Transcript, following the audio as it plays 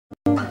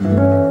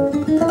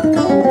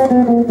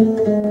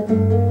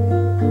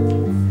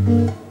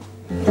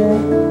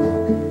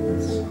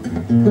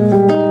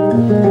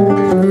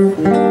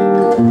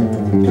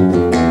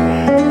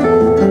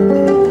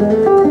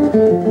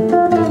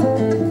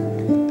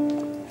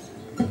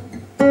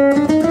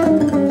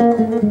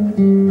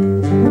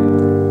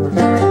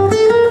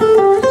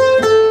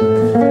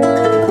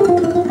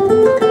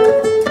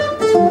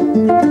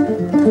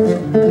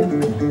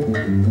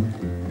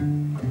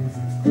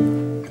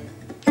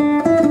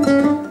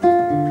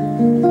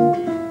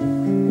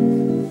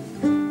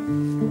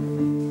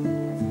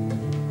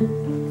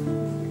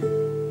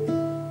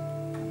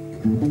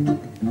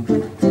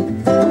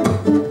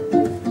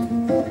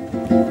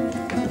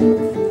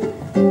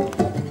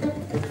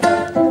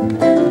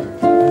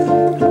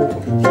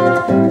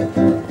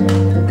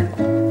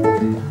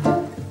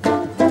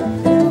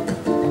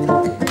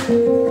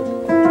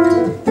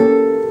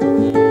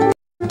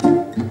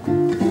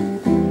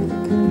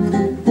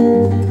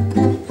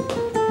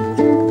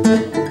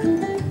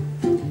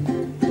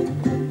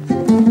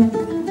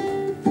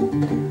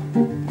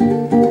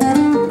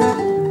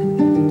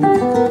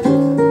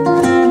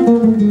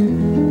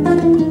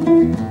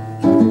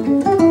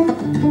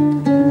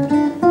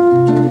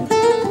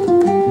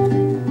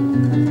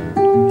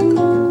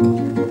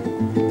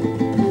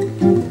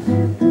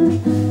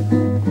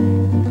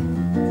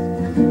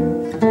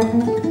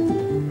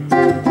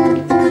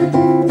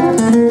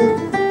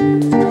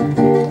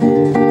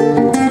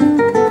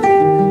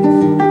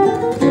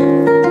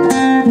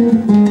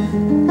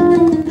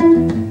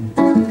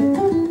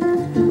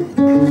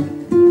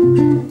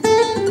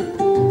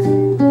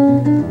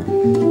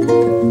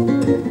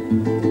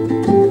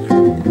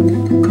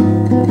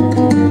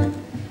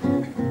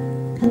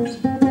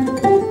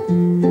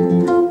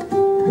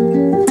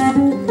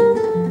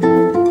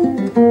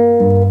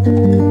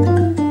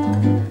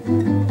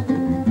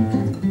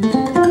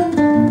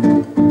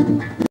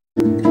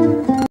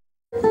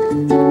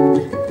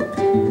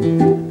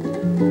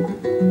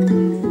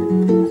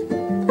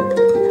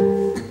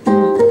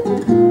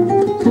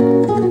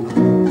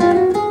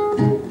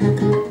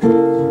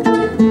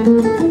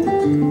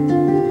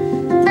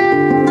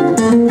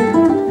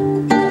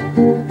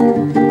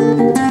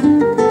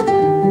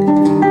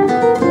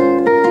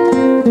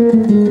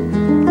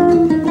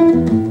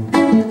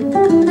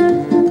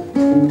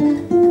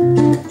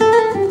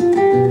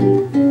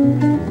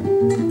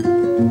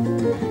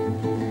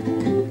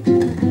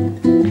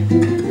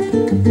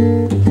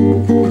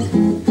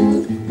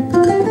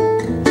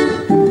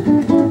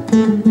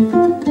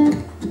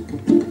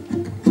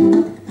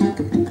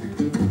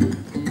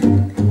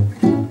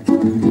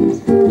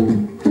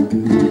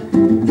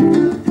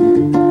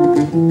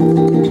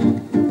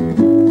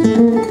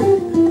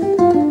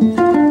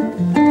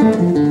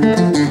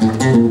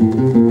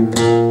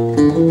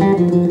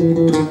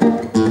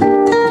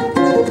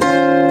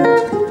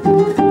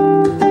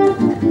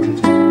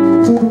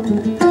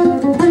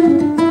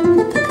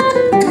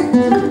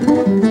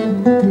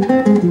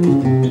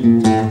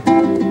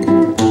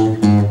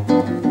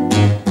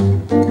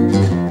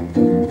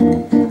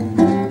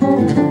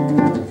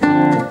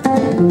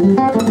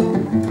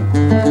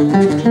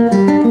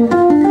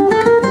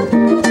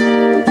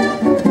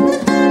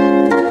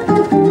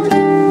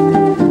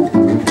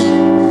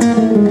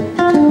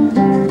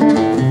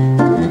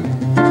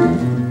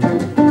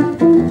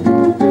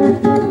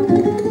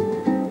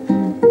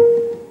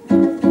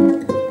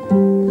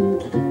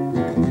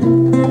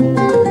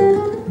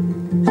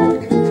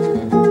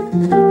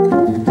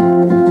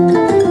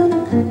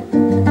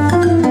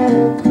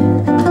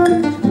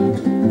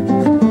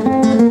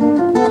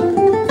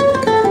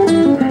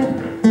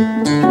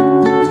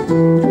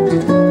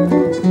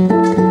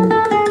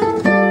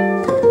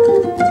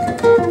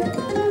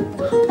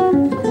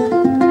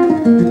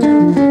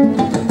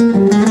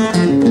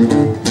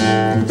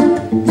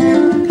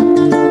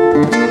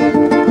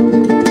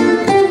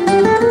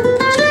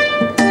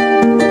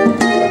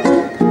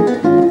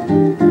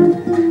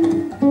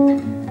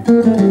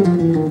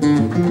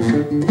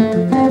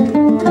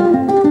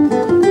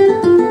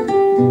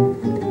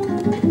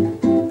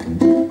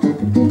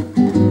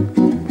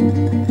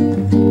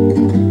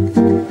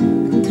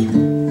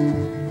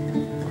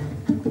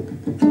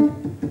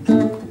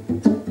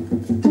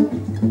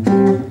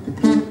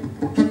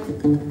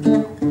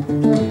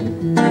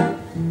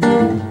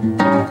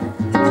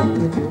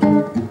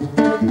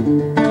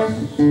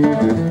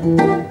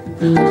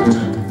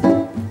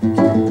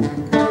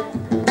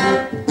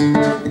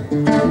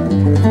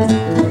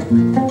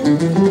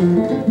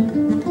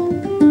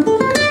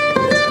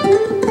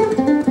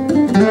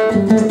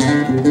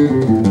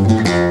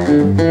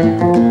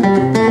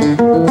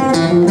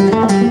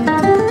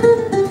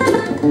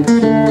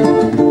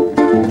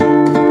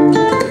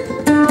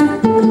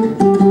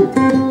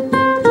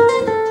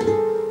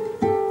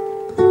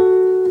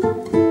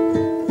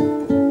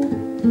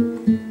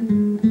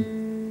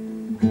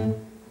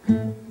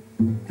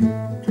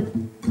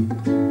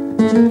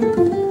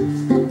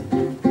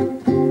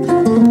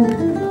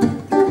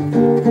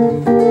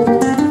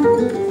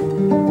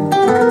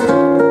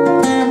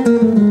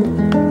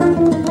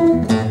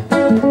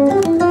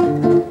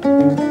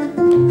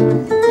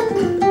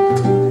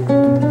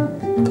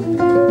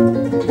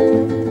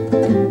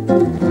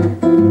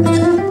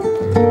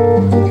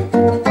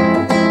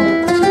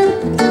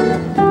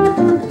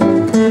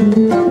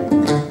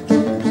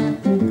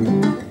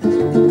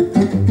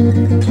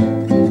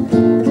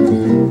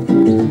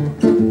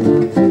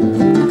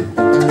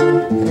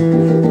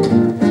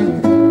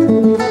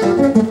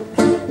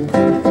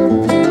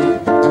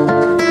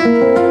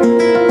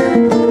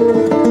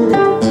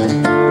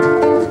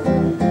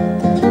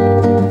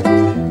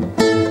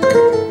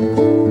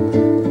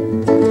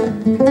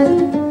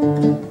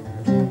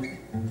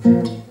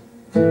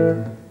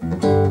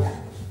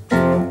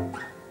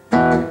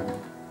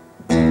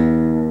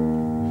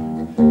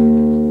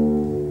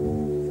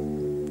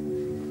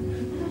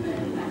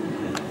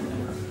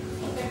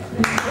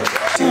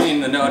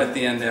at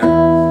the end there.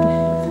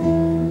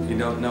 You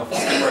don't know if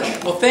it's going to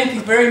work. Well, thank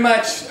you very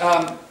much.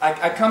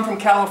 I come from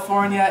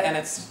California, and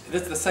this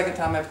is the second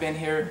time I've been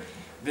here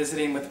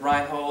visiting with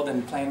Reinhold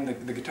and playing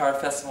the Guitar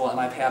Festival, and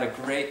I've had a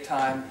great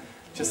time.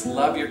 Just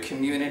love your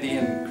community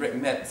and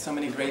met so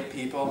many great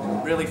people.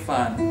 Really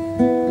fun.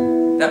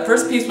 That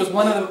first piece was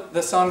one of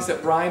the songs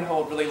that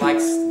Reinhold really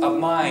likes of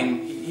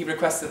mine. He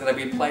requested that I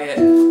play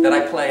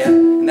it,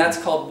 and that's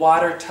called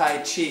Water Tai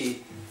Chi.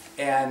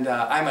 And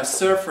I'm a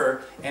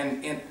surfer,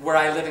 and where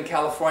I live in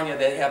California,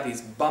 they have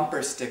these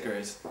bumper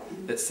stickers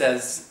that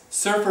says,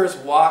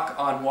 "Surfers walk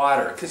on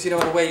water." Because you know,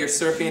 in a way you're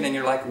surfing and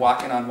you're like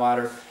walking on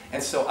water.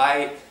 And so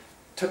I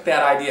took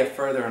that idea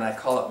further and I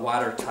call it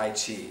Water Tai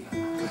Chi.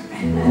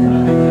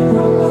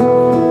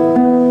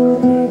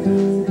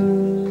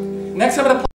 Next I'm going to play